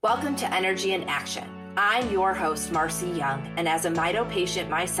Welcome to Energy in Action. I'm your host, Marcy Young, and as a Mito patient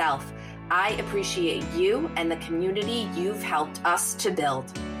myself, I appreciate you and the community you've helped us to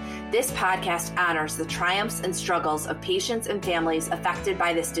build. This podcast honors the triumphs and struggles of patients and families affected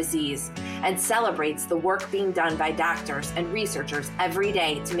by this disease and celebrates the work being done by doctors and researchers every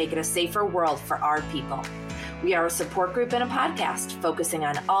day to make it a safer world for our people. We are a support group and a podcast focusing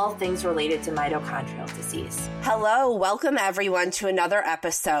on all things related to mitochondrial disease. Hello, welcome everyone to another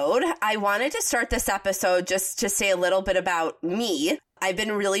episode. I wanted to start this episode just to say a little bit about me. I've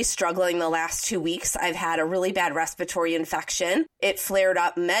been really struggling the last 2 weeks. I've had a really bad respiratory infection. It flared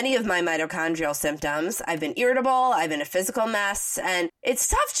up many of my mitochondrial symptoms. I've been irritable. I've been a physical mess. And it's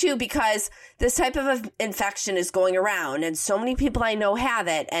tough too because this type of infection is going around and so many people I know have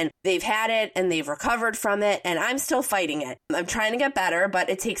it and they've had it and they've recovered from it and I'm still fighting it. I'm trying to get better,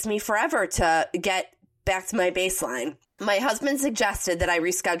 but it takes me forever to get back to my baseline. My husband suggested that I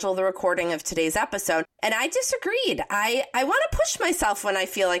reschedule the recording of today's episode, and I disagreed. I want to push myself when I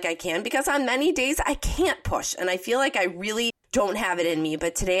feel like I can, because on many days I can't push, and I feel like I really don't have it in me,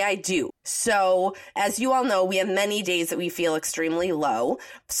 but today I do. So, as you all know, we have many days that we feel extremely low.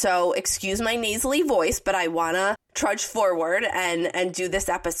 So, excuse my nasally voice, but I want to trudge forward and do this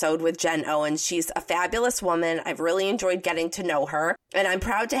episode with Jen Owen. She's a fabulous woman. I've really enjoyed getting to know her, and I'm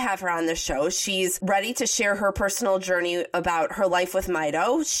proud to have her on the show. She's ready to share her personal journey about her life with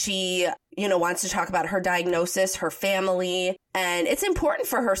Mito. She wants to talk about her diagnosis, her family, and it's important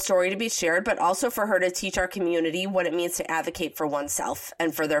for her story to be shared, but also for her to teach our community what it means to advocate for oneself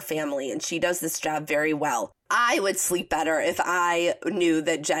and for their family, and she does this job very well. I would sleep better if I knew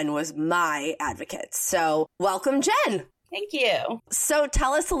that Jen was my advocate. So welcome, Jen. Thank you. So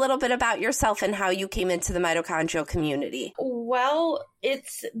tell us a little bit about yourself and how you came into the mitochondrial community. Well,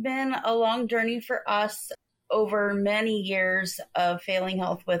 it's been a long journey for us over many years of failing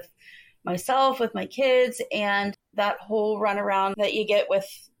health with myself, with my kids, and that whole runaround that you get with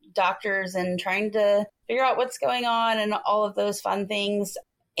doctors and trying to figure out what's going on and all of those fun things.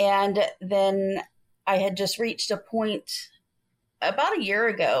 And then I had just reached a point about a year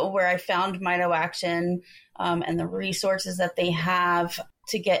ago where I found Mito Action and the resources that they have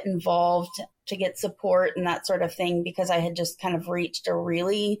to get involved, to get support and that sort of thing, because I had just kind of reached a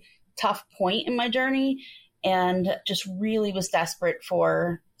really tough point in my journey and just really was desperate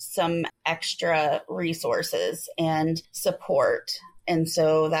for some extra resources and support. And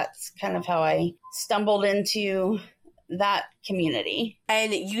so that's kind of how I stumbled into that community.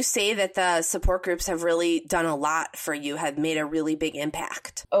 And you say that the support groups have really done a lot for you, have made a really big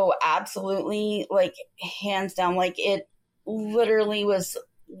impact. Oh, absolutely. Like hands down, like it literally was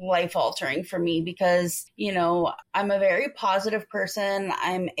life altering for me because, I'm a very positive person.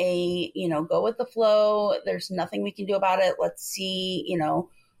 I'm a, go with the flow. There's nothing we can do about it. Let's see,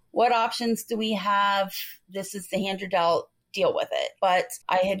 what options do we have? This is the hand you're dealt. Deal with it. But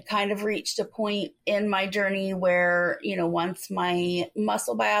I had kind of reached a point in my journey where, once my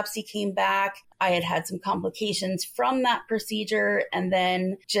muscle biopsy came back, I had some complications from that procedure and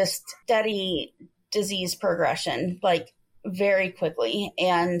then just steady disease progression, like very quickly.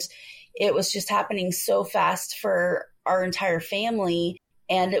 And it was just happening so fast for our entire family.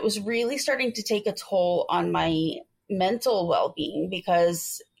 And it was really starting to take a toll on my mental well-being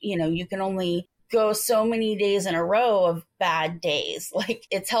because, you can only go so many days in a row of bad days. Like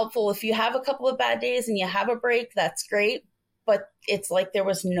it's helpful if you have a couple of bad days and you have a break, that's great. But it's like there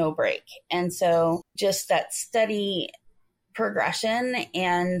was no break. And so just that steady progression.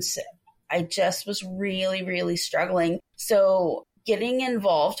 And I just was really, really struggling. So getting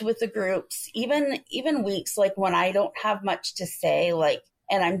involved with the groups, even weeks like when I don't have much to say,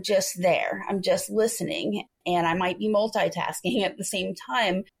 and I'm just there, I'm just listening, and I might be multitasking at the same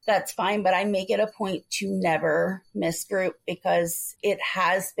time, that's fine. But I make it a point to never miss group because it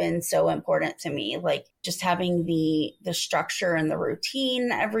has been so important to me, like just having the structure and the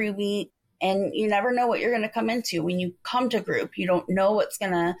routine every week. And you never know what you're going to come into when you come to group. You don't know what's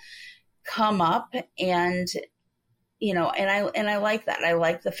going to come up. And, and I like that. I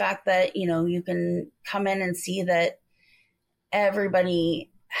like the fact that, you can come in and see that everybody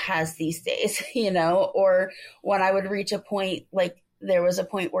has these days, or when I would reach a point, like there was a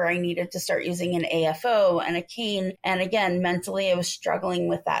point where I needed to start using an AFO and a cane. And again, mentally, I was struggling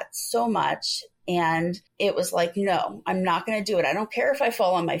with that so much. And it was like, no, I'm not going to do it. I don't care if I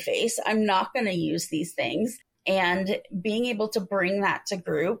fall on my face. I'm not going to use these things. And being able to bring that to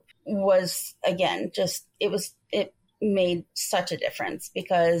group was, again, it made such a difference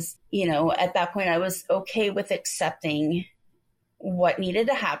because, at that point I was okay with accepting what needed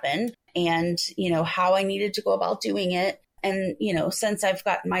to happen and, how I needed to go about doing it. And, since I've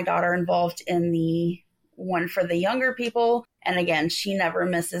gotten my daughter involved in the one for the younger people, and again, she never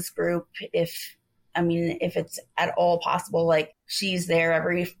misses group if it's at all possible, like she's there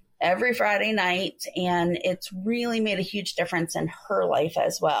every Friday night, and it's really made a huge difference in her life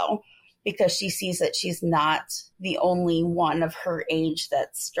as well, because she sees that she's not the only one of her age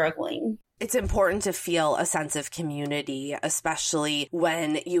that's struggling. It's important to feel a sense of community, especially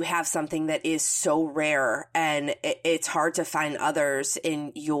when you have something that is so rare, and it's hard to find others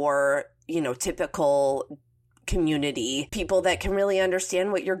in your, typical community, people that can really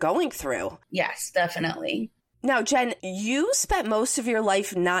understand what you're going through. Yes, definitely. Now, Jen, you spent most of your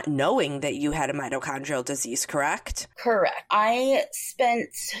life not knowing that you had a mitochondrial disease, correct? Correct. I spent,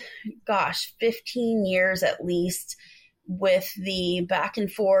 15 years at least with the back and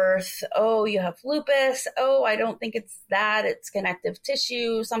forth. Oh, you have lupus. Oh, I don't think it's that. It's connective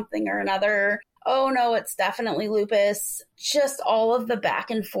tissue, something or another. Oh, no, it's definitely lupus. Just all of the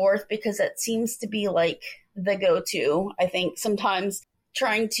back and forth, because it seems to be like the go-to. I think sometimes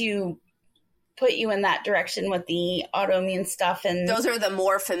trying to put you in that direction with the autoimmune stuff. And those are the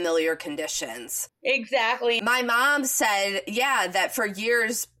more familiar conditions. Exactly. My mom said, that for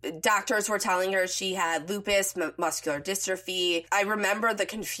years, doctors were telling her she had lupus, muscular dystrophy. I remember the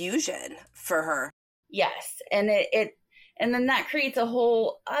confusion for her. Yes. And and then that creates a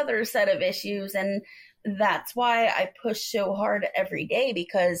whole other set of issues. And that's why I push so hard every day,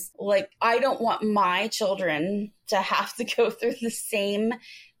 because I don't want my children to have to go through the same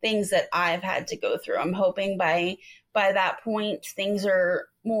things that I've had to go through. I'm hoping by that point, things are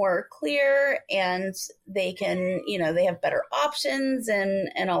more clear and they can, they have better options and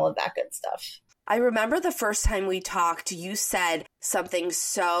all of that good stuff. I remember the first time we talked, you said something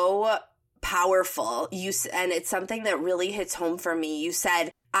so powerful. And it's something that really hits home for me. You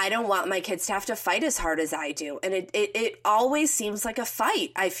said, I don't want my kids to have to fight as hard as I do. And it always seems like a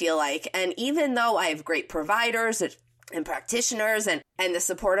fight, I feel like. And even though I have great providers and practitioners and the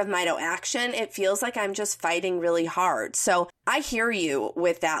support of Mito Action, it feels like I'm just fighting really hard. So I hear you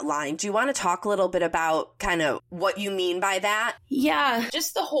with that line. Do you want to talk a little bit about kind of what you mean by that? Yeah,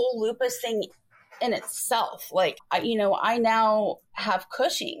 just the whole lupus thing in itself. I now have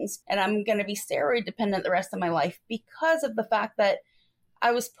Cushing's, and I'm going to be steroid dependent the rest of my life because of the fact that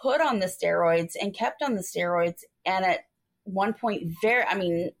I was put on the steroids and kept on the steroids, and at one point,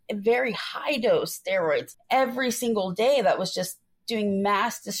 very high dose steroids every single day that was just doing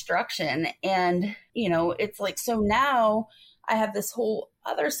mass destruction. And, it's so now I have this whole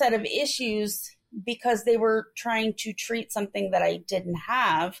other set of issues because they were trying to treat something that I didn't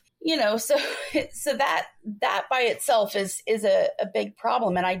have, so that by itself is a big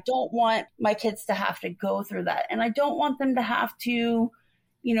problem. And I don't want my kids to have to go through that. And I don't want them to have to,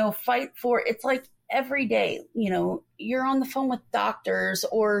 fight for, it's like every day, you're on the phone with doctors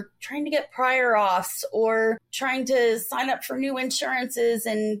or trying to get prior auths or trying to sign up for new insurances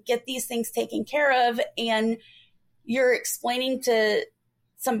and get these things taken care of. And you're explaining to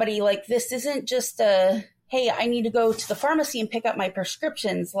somebody this isn't just hey, I need to go to the pharmacy and pick up my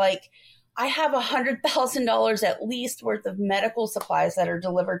prescriptions. I have $100,000 at least worth of medical supplies that are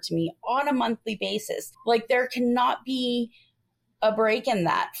delivered to me on a monthly basis. There cannot be a break in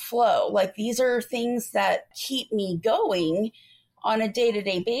that flow. These are things that keep me going on a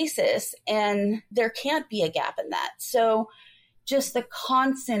day-to-day basis, and there can't be a gap in that. So just the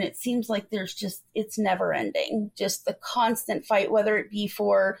constant, it seems like it's never ending. Just the constant fight, whether it be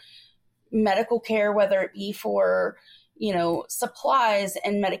for medical care, whether it be for, supplies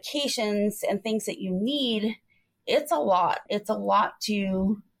and medications and things that you need. It's a lot. It's a lot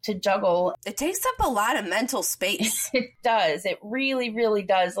to juggle. It takes up a lot of mental space. It does. It really, really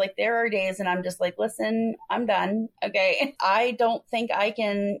does. There are days and I'm just listen, I'm done. Okay. I don't think I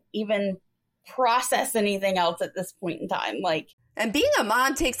can even process anything else at this point in time. And being a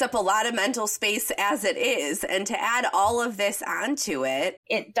mom takes up a lot of mental space as it is. And to add all of this onto it.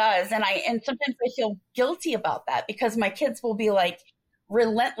 It does. And sometimes I feel guilty about that because my kids will be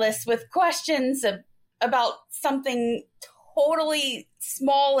relentless with questions about something totally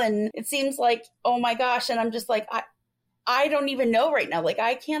small. And it seems oh my gosh. And I'm just I don't even know right now.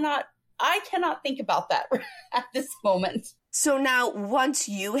 I cannot think about that at this moment. So now, once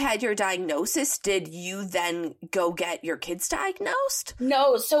you had your diagnosis, did you then go get your kids diagnosed?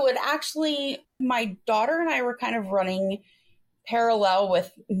 No. So it actually, my daughter and I were kind of running parallel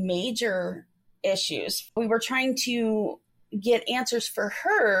with major issues. We were trying to get answers for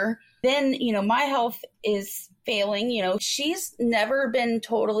her, then, my health is failing. She's never been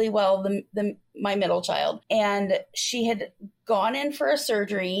totally well, my middle child. And she had gone in for a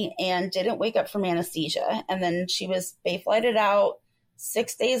surgery and didn't wake up from anesthesia. And then she was Bayflighted out.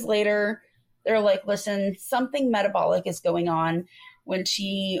 6 days later, they're like, listen, something metabolic is going on. When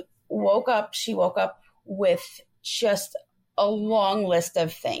she woke up with just a long list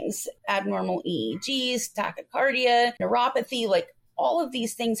of things: abnormal EEGs, tachycardia, neuropathy, like all of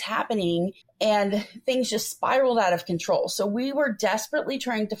these things happening, and things just spiraled out of control. So we were desperately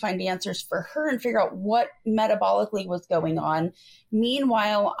trying to find answers for her and figure out what metabolically was going on.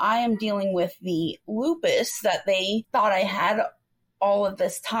 Meanwhile, I am dealing with the lupus that they thought I had all of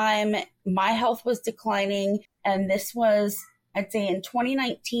this time. My health was declining, and this was, I'd say, in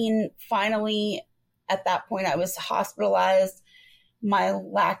 2019, finally, at that point, I was hospitalized. My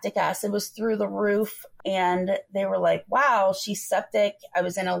lactic acid was through the roof, and they were like, wow, she's septic. I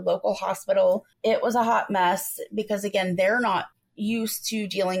was in a local hospital. It was a hot mess because, again, they're not used to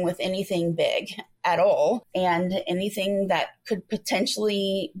dealing with anything big at all, and anything that could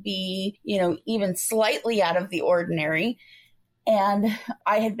potentially be, even slightly out of the ordinary. And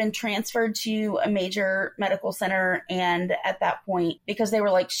I had been transferred to a major medical center. And at that point, because they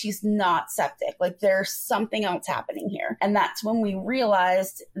were like, she's not septic, like there's something else happening here. And that's when we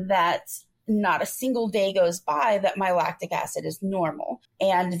realized that not a single day goes by that my lactic acid is normal.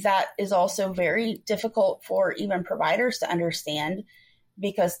 And that is also very difficult for even providers to understand,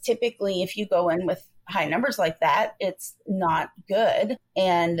 because typically if you go in with high numbers like that, it's not good.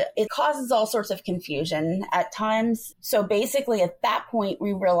 And it causes all sorts of confusion at times. So basically at that point,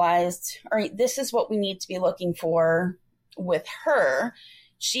 we realized, all right, this is what we need to be looking for with her.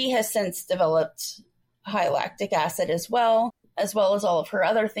 She has since developed high lactic acid as well as all of her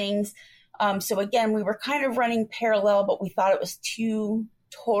other things. So again, we were kind of running parallel, but we thought it was two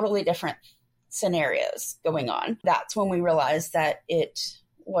totally different scenarios going on. That's when we realized that it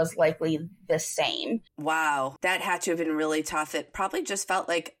was likely the same. Wow, that had to have been really tough. It probably just felt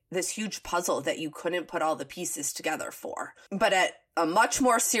like this huge puzzle that you couldn't put all the pieces together for, but at a much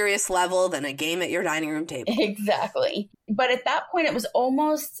more serious level than a game at your dining room table. Exactly. But at that point, it was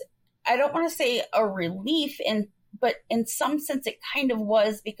almost, I don't want to say a relief, but in some sense it kind of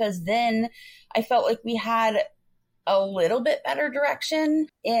was, because then I felt like we had a little bit better direction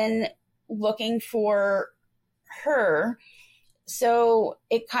in looking for her. So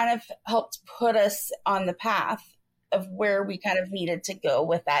it kind of helped put us on the path of where we kind of needed to go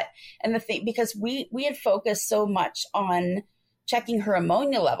with that. And the thing, because we had focused so much on checking her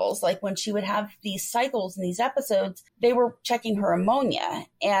ammonia levels, like when she would have these cycles and these episodes, they were checking her ammonia,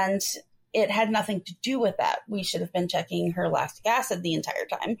 and it had nothing to do with that. We should have been checking her lactic acid the entire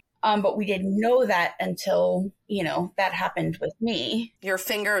time. But we didn't know that until, that happened with me. Your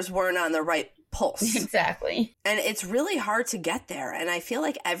fingers weren't on the right pulse. Exactly. And it's really hard to get there. And I feel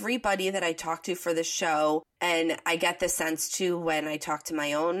like everybody that I talk to for the show, and I get the sense too when I talk to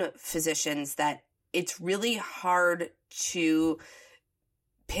my own physicians, that it's really hard to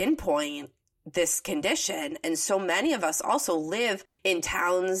pinpoint this condition. And so many of us also live in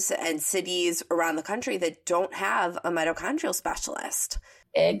towns and cities around the country that don't have a mitochondrial specialist.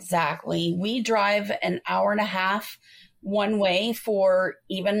 Exactly. We drive an hour and a half one way for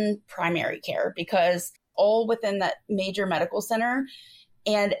even primary care, because all within that major medical center,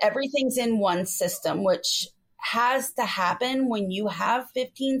 and everything's in one system, which has to happen when you have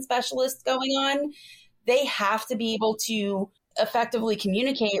 15 specialists going on. They have to be able to effectively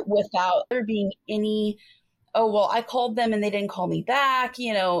communicate without there being any, oh, well, I called them and they didn't call me back,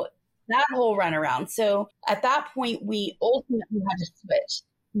 that whole runaround. So at that point, we ultimately had to switch.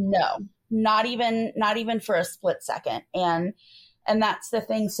 No, not even for a split second. And that's the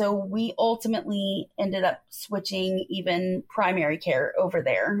thing. So we ultimately ended up switching even primary care over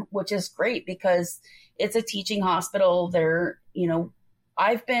there, which is great because it's a teaching hospital. There,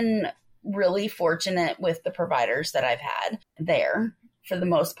 I've been really fortunate with the providers that I've had there. For the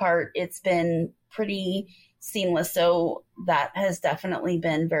most part, it's been pretty seamless. So that has definitely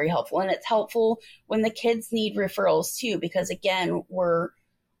been very helpful. And it's helpful when the kids need referrals too, because again, we're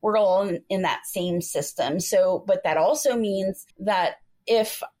all in that same system. So, but that also means that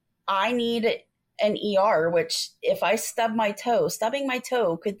if I need an ER, which if I stubbing my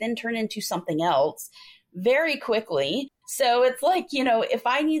toe could then turn into something else very quickly. So it's like, if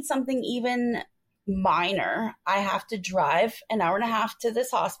I need something even minor, I have to drive an hour and a half to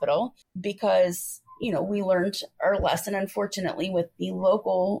this hospital because, we learned our lesson, unfortunately, with the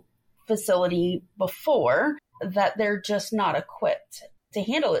local facility before, that they're just not equipped to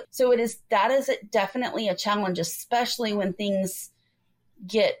handle it. So that is definitely a challenge, especially when things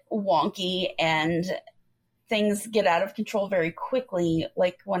get wonky and things get out of control very quickly.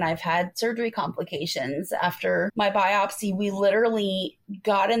 Like when I've had surgery complications after my biopsy, we literally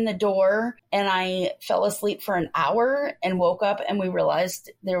got in the door and I fell asleep for an hour and woke up and we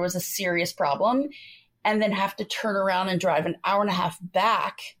realized there was a serious problem, and then have to turn around and drive an hour and a half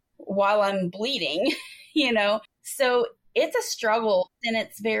back while I'm bleeding, So it's a struggle and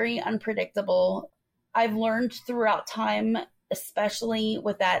it's very unpredictable. I've learned throughout time, especially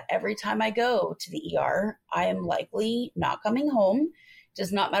with that, every time I go to the ER, I am likely not coming home.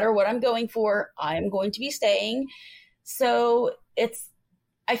 Does not matter what I'm going for, I am going to be staying. So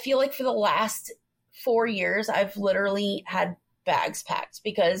I feel like for the last 4 years, I've literally had bags packed,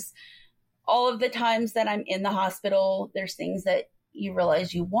 because all of the times that I'm in the hospital, there's things that you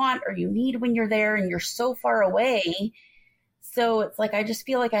realize you want or you need when you're there and you're so far away. So it's like, I just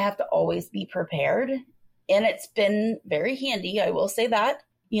feel like I have to always be prepared. And it's been very handy, I will say that,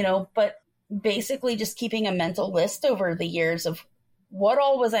 but basically just keeping a mental list over the years of what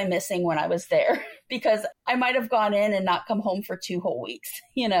all was I missing when I was there, because I might have gone in and not come home for 2 whole weeks,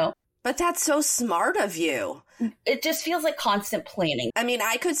 But that's so smart of you. It just feels like constant planning. I mean,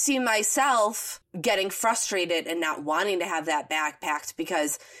 I could see myself getting frustrated and not wanting to have that bag packed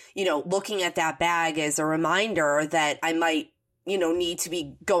because, looking at that bag is a reminder that I might, need to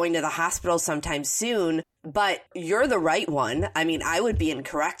be going to the hospital sometime soon. But you're the right one. I mean, I would be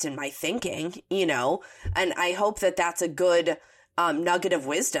incorrect in my thinking, and I hope that that's a good nugget of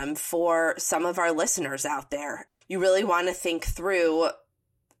wisdom for some of our listeners out there. You really want to think through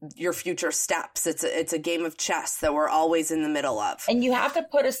your future steps. It's a game of chess that we're always in the middle of. And you have to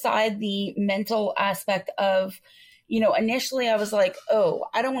put aside the mental aspect of, initially I was like, oh,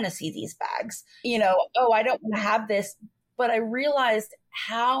 I don't want to see these bags, oh, I don't want to have this. But I realized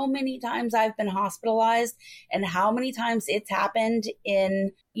how many times I've been hospitalized and how many times it's happened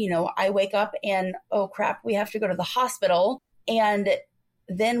I wake up and, oh crap, we have to go to the hospital. And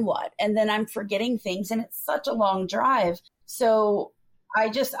then what? And then I'm forgetting things and it's such a long drive. So I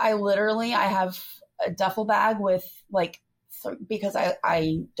have a duffel bag with because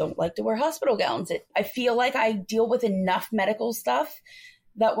I don't like to wear hospital gowns. I feel like I deal with enough medical stuff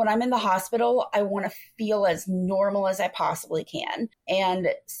that when I'm in the hospital, I want to feel as normal as I possibly can. And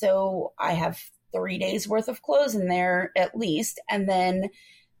so I have 3 days worth of clothes in there at least. And then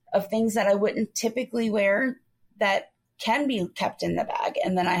of things that I wouldn't typically wear that can be kept in the bag.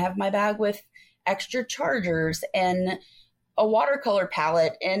 And then I have my bag with extra chargers and a watercolor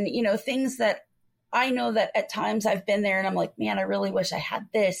palette and, things that I know that at times I've been there and I'm like, man, I really wish I had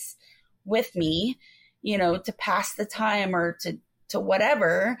this with me, to pass the time or to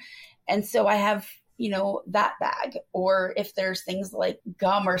whatever. And so I have, that bag. Or if there's things like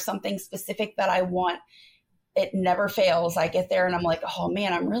gum or something specific that I want, it never fails. I get there and I'm like, oh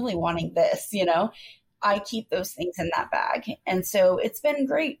man, I'm really wanting this, I keep those things in that bag. And so it's been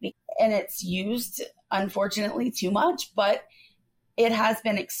great. And it's used, unfortunately, too much, but it has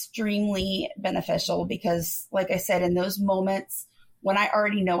been extremely beneficial because, like I said, in those moments when I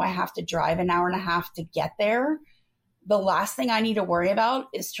already know I have to drive an hour and a half to get there, the last thing I need to worry about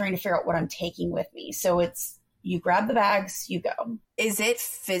is trying to figure out what I'm taking with me. So it's, you grab the bags, you go. Is it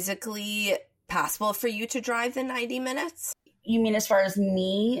physically possible for you to drive the 90 minutes? You mean as far as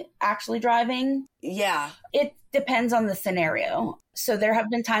me actually driving? Yeah. It depends on the scenario. So there have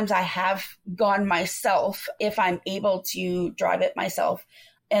been times I have gone myself if I'm able to drive it myself.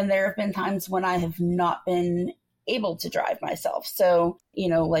 And there have been times when I have not been able to drive myself. So,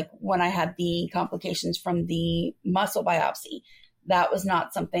 like when I had the complications from the muscle biopsy, that was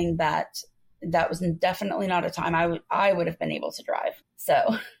not something that was definitely not a time I would have been able to drive.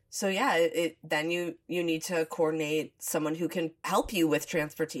 So yeah, then you need to coordinate someone who can help you with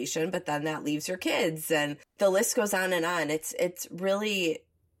transportation, but then that leaves your kids and the list goes on and on. It's really,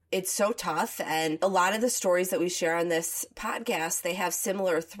 it's so tough. And a lot of the stories that we share on this podcast, they have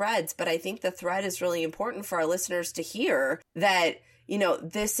similar threads, but I think the thread is really important for our listeners to hear that,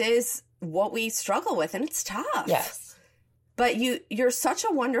 this is what we struggle with and it's tough. Yes. But you're such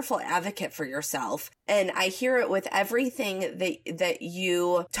a wonderful advocate for yourself. And I hear it with everything that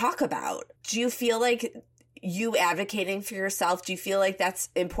you talk about. Do you feel like you advocating for yourself, do you feel like that's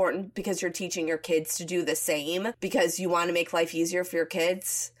important because you're teaching your kids to do the same because you want to make life easier for your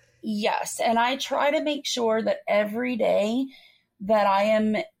kids? Yes. And I try to make sure that every day that I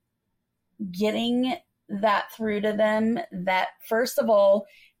am getting that through to them, that first of all,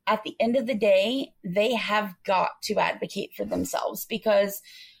 at the end of the day, they have got to advocate for themselves because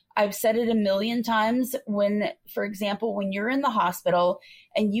I've said it a million times when, for example, when you're in the hospital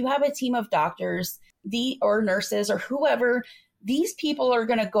and you have a team of doctors, or nurses or whoever, these people are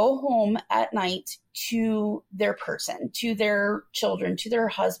going to go home at night to their person, to their children, to their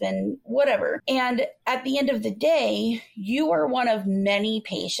husband, whatever. And at the end of the day, you are one of many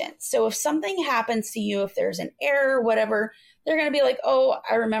patients. So if something happens to you, if there's an error, whatever, they're going to be like, oh,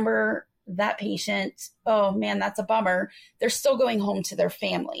 I remember that patient. Oh man, that's a bummer. They're still going home to their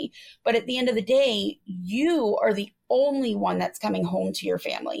family. But at the end of the day, you are the only one that's coming home to your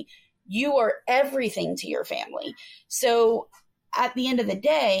family. You are everything to your family. So at the end of the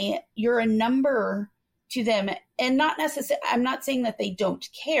day, you're a number to them, and not necessarily, I'm not saying that they don't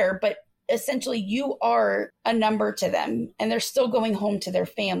care, but essentially you are a number to them and they're still going home to their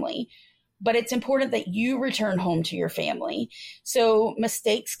family. But it's important that you return home to your family. So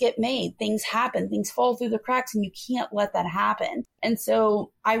mistakes get made, things happen, things fall through the cracks, and you can't let that happen. And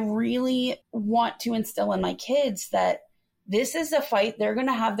so I really want to instill in my kids that this is a fight they're going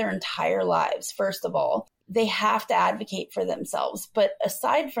to have their entire lives. First of all, they have to advocate for themselves. But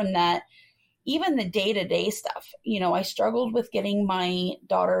aside from that, even the day-to-day stuff, I struggled with getting my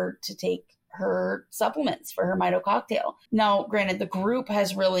daughter to take her supplements for her Mito cocktail. Now, granted, the group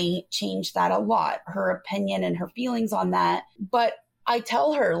has really changed that a lot, her opinion and her feelings on that. But I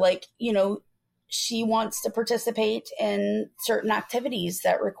tell her, she wants to participate in certain activities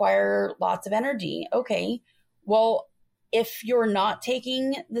that require lots of energy. Okay, well, if you're not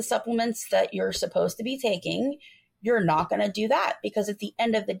taking the supplements that you're supposed to be taking, you're not going to do that, because at the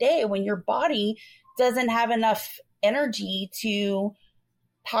end of the day, when your body doesn't have enough energy to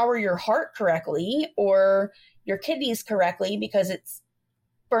power your heart correctly or your kidneys correctly because it's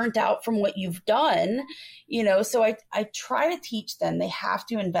burnt out from what you've done, so I try to teach them they have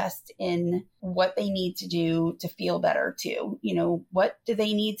to invest in what they need to do to feel better too. What do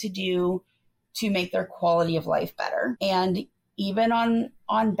they need to do to make their quality of life better? And even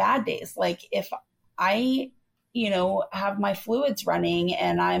on bad days, like if I, have my fluids running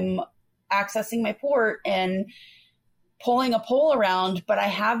and I'm accessing my port and pulling a pole around, but I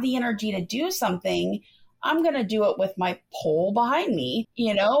have the energy to do something, I'm going to do it with my pole behind me,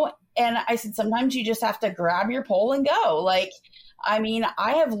 And I said, sometimes you just have to grab your pole and go. I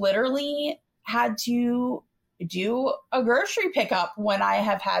have literally had to do a grocery pickup when I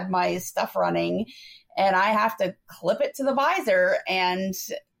have had my stuff running and I have to clip it to the visor and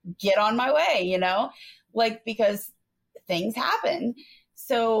get on my way, because things happen.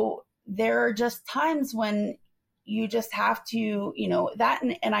 So there are just times when you just have to, that.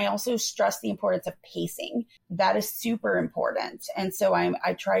 And I also stress the importance of pacing. That is super important. And so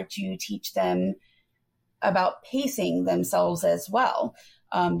I try to teach them about pacing themselves as well.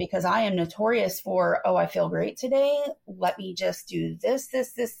 Because I am notorious for, I feel great today. Let me just do this,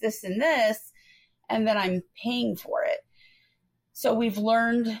 and this. And then I'm paying for it. So we've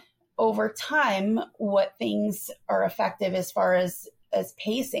learned over time what things are effective as far as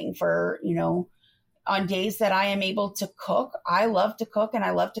pacing for, on days that I am able to cook. I love to cook and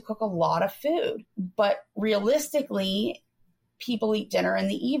I love to cook a lot of food. But realistically, people eat dinner in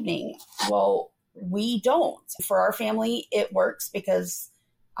the evening. Well, we don't. For our family, it works because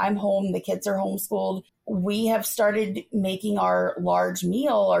I'm home, the kids are homeschooled. We have started making our large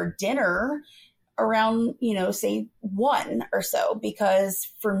meal, our dinner, around, say 1 or so, because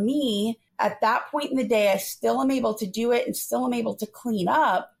for me, at that point in the day, I still am able to do it and still am able to clean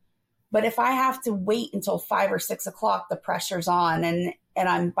up. But if I have to wait until 5 or 6 o'clock, the pressure's on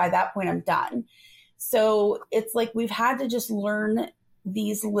and by that point I'm done. So it's like we've had to just learn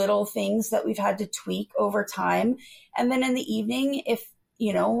these little things that we've had to tweak over time. And then in the evening, if,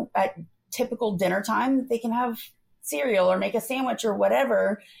 at typical dinner time, they can have cereal or make a sandwich or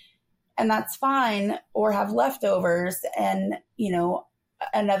whatever, and that's fine, or have leftovers. And,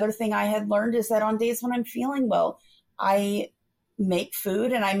 another thing I had learned is that on days when I'm feeling well, I make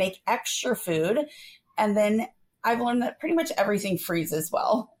food and I make extra food. And then I've learned that pretty much everything freezes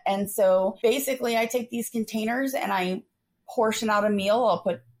well. And so basically I take these containers and I portion out a meal. I'll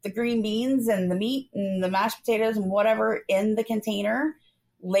put the green beans and the meat and the mashed potatoes and whatever in the container,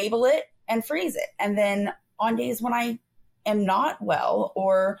 label it and freeze it. And then on days when I am not well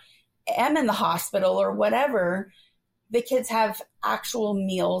or am in the hospital or whatever, the kids have actual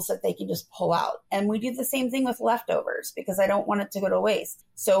meals that they can just pull out. And we do the same thing with leftovers because I don't want it to go to waste.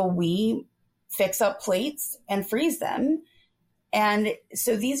 So we fix up plates and freeze them. And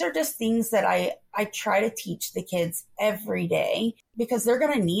so these are just things that I try to teach the kids every day because they're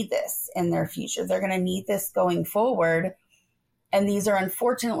going to need this in their future. They're going to need this going forward. And these are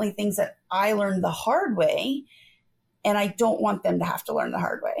unfortunately things that I learned the hard way. And I don't want them to have to learn the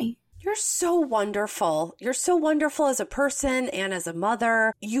hard way. You're so wonderful. You're so wonderful as a person and as a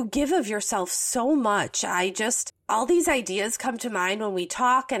mother. You give of yourself so much. All these ideas come to mind when we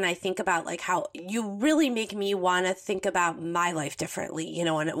talk, and I think about like how you really make me want to think about my life differently, you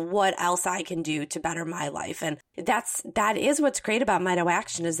know, and what else I can do to better my life. And that is what's great about Mito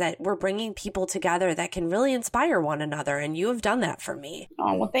Action, is that we're bringing people together that can really inspire one another. And you have done that for me.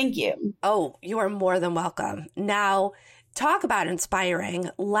 Oh, well, thank you. Oh, you are more than welcome. Now, talk about inspiring.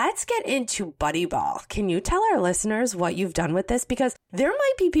 Let's get into Buddy Ball. Can you tell our listeners what you've done with this? Because there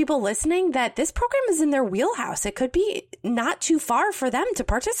might be people listening that this program is in their wheelhouse. It could be not too far for them to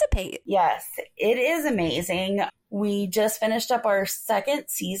participate. Yes, it is amazing. We just finished up our second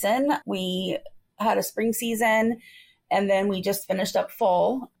season. We had a spring season, and then we just finished up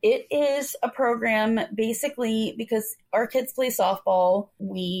fall. It is a program basically because our kids play softball.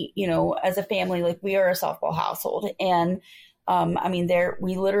 We, you know, as a family, like we are a softball household. And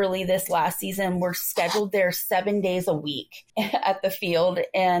we literally this last season, we're scheduled there 7 days a week at the field.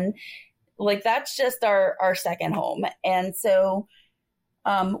 And like, that's just our second home. And so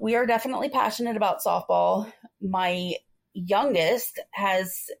we are definitely passionate about softball. My youngest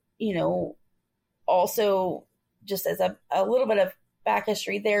has, you know, also, just as a little bit of back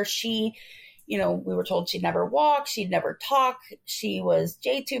history there, she, you know, we were told she'd never walk, she'd never talk. She was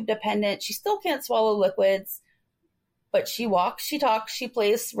J-tube dependent. She still can't swallow liquids, but she walks, she talks, she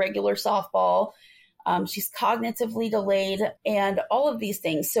plays regular softball. She's cognitively delayed and all of these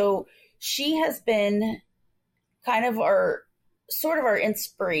things. So she has been kind of our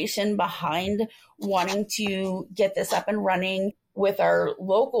inspiration behind wanting to get this up and running with our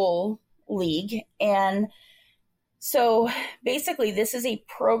local league. And so basically, this is a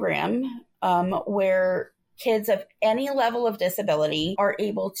program where kids of any level of disability are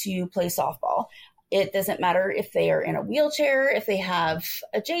able to play softball. It doesn't matter if they are in a wheelchair, if they have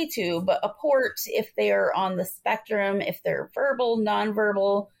a J-tube, a port, if they are on the spectrum, if they're verbal,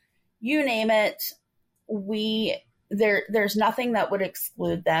 nonverbal, you name it. There's nothing that would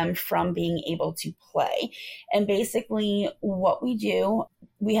exclude them from being able to play. And basically what we do,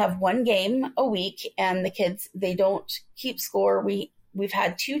 we have one game a week, and the kids, they don't keep score. We've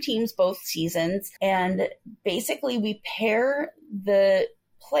had 2 teams both seasons, and basically we pair the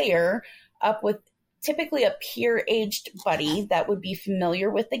player up with typically a peer-aged buddy that would be familiar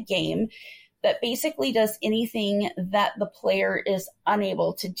with the game, that basically does anything that the player is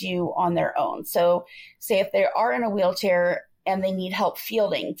unable to do on their own. So say if they are in a wheelchair and they need help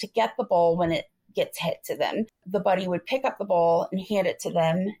fielding to get the ball when it gets hit to them, the buddy would pick up the ball and hand it to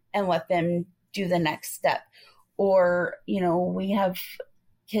them and let them do the next step. Or, you know, we have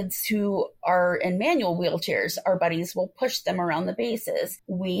kids who are in manual wheelchairs. Our buddies will push them around the bases.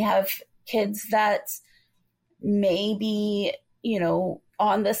 We have kids that may be, you know,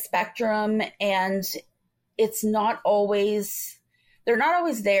 on the spectrum, and they're not always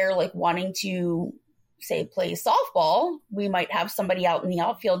there like wanting to, say, play softball. We might have somebody out in the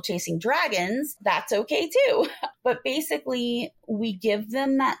outfield chasing dragons. That's okay too. But basically we give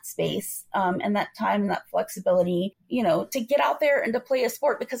them that space and that time and that flexibility, you know, to get out there and to play a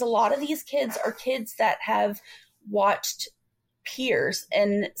sport, because a lot of these kids are kids that have watched peers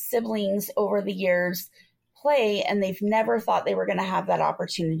and siblings over the years play, and they've never thought they were going to have that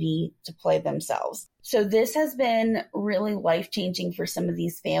opportunity to play themselves. So this has been really life-changing for some of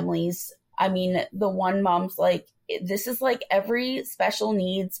these families. I mean, the one mom's like, this is like every special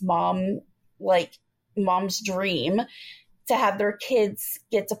needs mom's dream to have their kids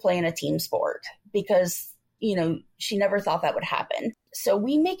get to play in a team sport, because, you know, she never thought that would happen. So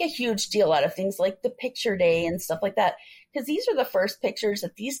we make a huge deal out of things like the picture day and stuff like that, because these are the first pictures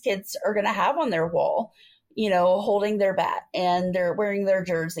that these kids are going to have on their wall, you know, holding their bat and they're wearing their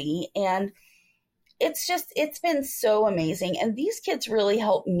jersey. And it's been so amazing. And these kids really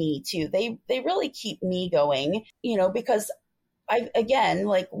help me too. They really keep me going, you know, because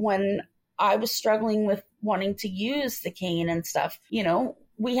like when I was struggling with wanting to use the cane and stuff, you know,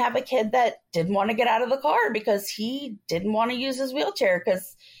 we have a kid that didn't want to get out of the car because he didn't want to use his wheelchair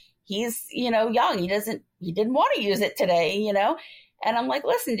because he's, you know, young. He didn't want to use it today, you know? And I'm like,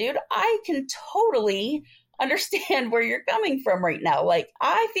 listen, dude, I can totally understand where you're coming from right now. Like,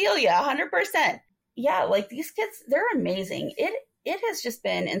 I feel you 100%. Yeah, like these kids, they're amazing. It has just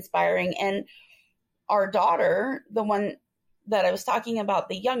been inspiring. And our daughter, the one that I was talking about,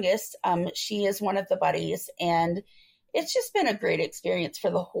 the youngest, she is one of the buddies, and it's just been a great experience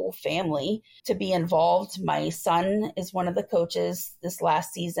for the whole family to be involved. My son is one of the coaches this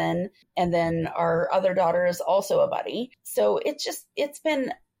last season, and then our other daughter is also a buddy. So it's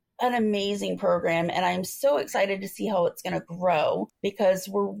been an amazing program, and I'm so excited to see how it's going to grow because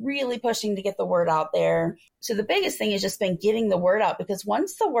we're really pushing to get the word out there. So the biggest thing has just been getting the word out, because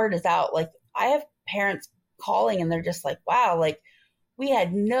once the word is out, like I have parents calling and they're just like, wow, like we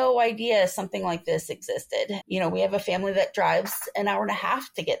had no idea something like this existed. You know, we have a family that drives an hour and a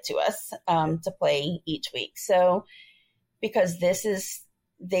half to get to us to play each week. So because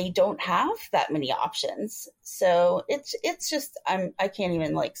they don't have that many options. So it's just, I can't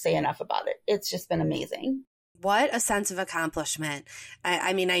even like say enough about it. It's just been amazing. What a sense of accomplishment.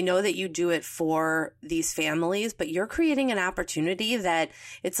 I mean, I know that you do it for these families, but you're creating an opportunity that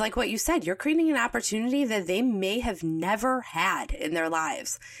it's like what you said, you're creating an opportunity that they may have never had in their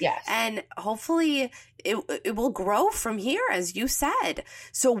lives. Yes. And hopefully it will grow from here, as you said.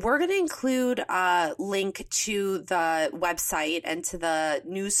 So we're going to include a link to the website and to the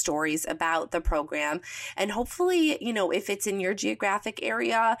news stories about the program. And hopefully, you know, if it's in your geographic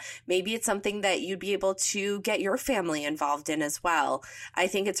area, maybe it's something that you'd be able to get your family involved in as well. I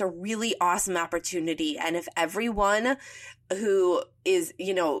think it's a really awesome opportunity. And if everyone who is,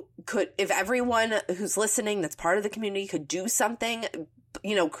 you know, if everyone who's listening that's part of the community could do something,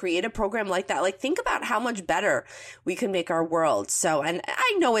 you know, create a program like that, like think about how much better we can make our world. So, and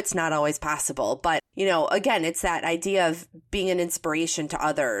I know it's not always possible, but, you know, again, it's that idea of being an inspiration to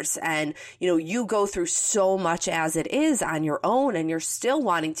others. And, you know, you go through so much as it is on your own and you're still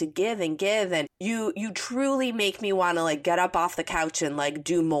wanting to give and give. And you truly make me want to like get up off the couch and like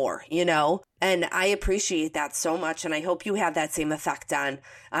do more, you know, and I appreciate that so much. And I hope you have that same effect on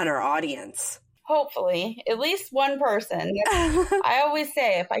our audience. Hopefully, at least one person. I always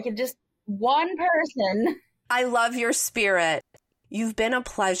say, if I could just one person. I love your spirit. You've been a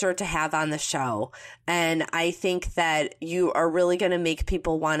pleasure to have on the show. And I think that you are really going to make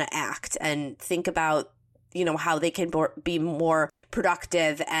people want to act and think about, you know, how they can be more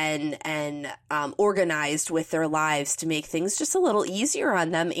productive and organized with their lives to make things just a little easier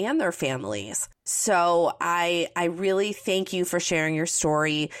on them and their families. So I really thank you for sharing your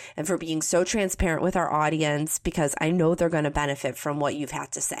story and for being so transparent with our audience, because I know they're going to benefit from what you've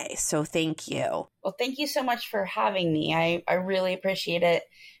had to say. So thank you. Well, thank you so much for having me. I really appreciate it.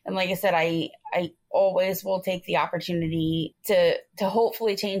 And like I said, I always will take the opportunity to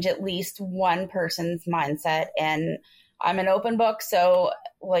hopefully change at least one person's mindset. And I'm an open book. So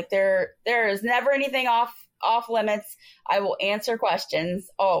like there is never anything off limits. I will answer questions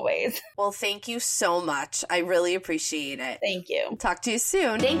always. Well, thank you so much. I really appreciate it. Thank you. Talk to you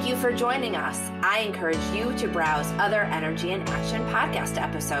soon. Thank you for joining us. I encourage you to browse other Energy in Action podcast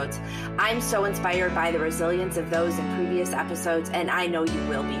episodes. I'm so inspired by the resilience of those in previous episodes, and I know you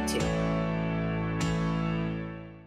will be too.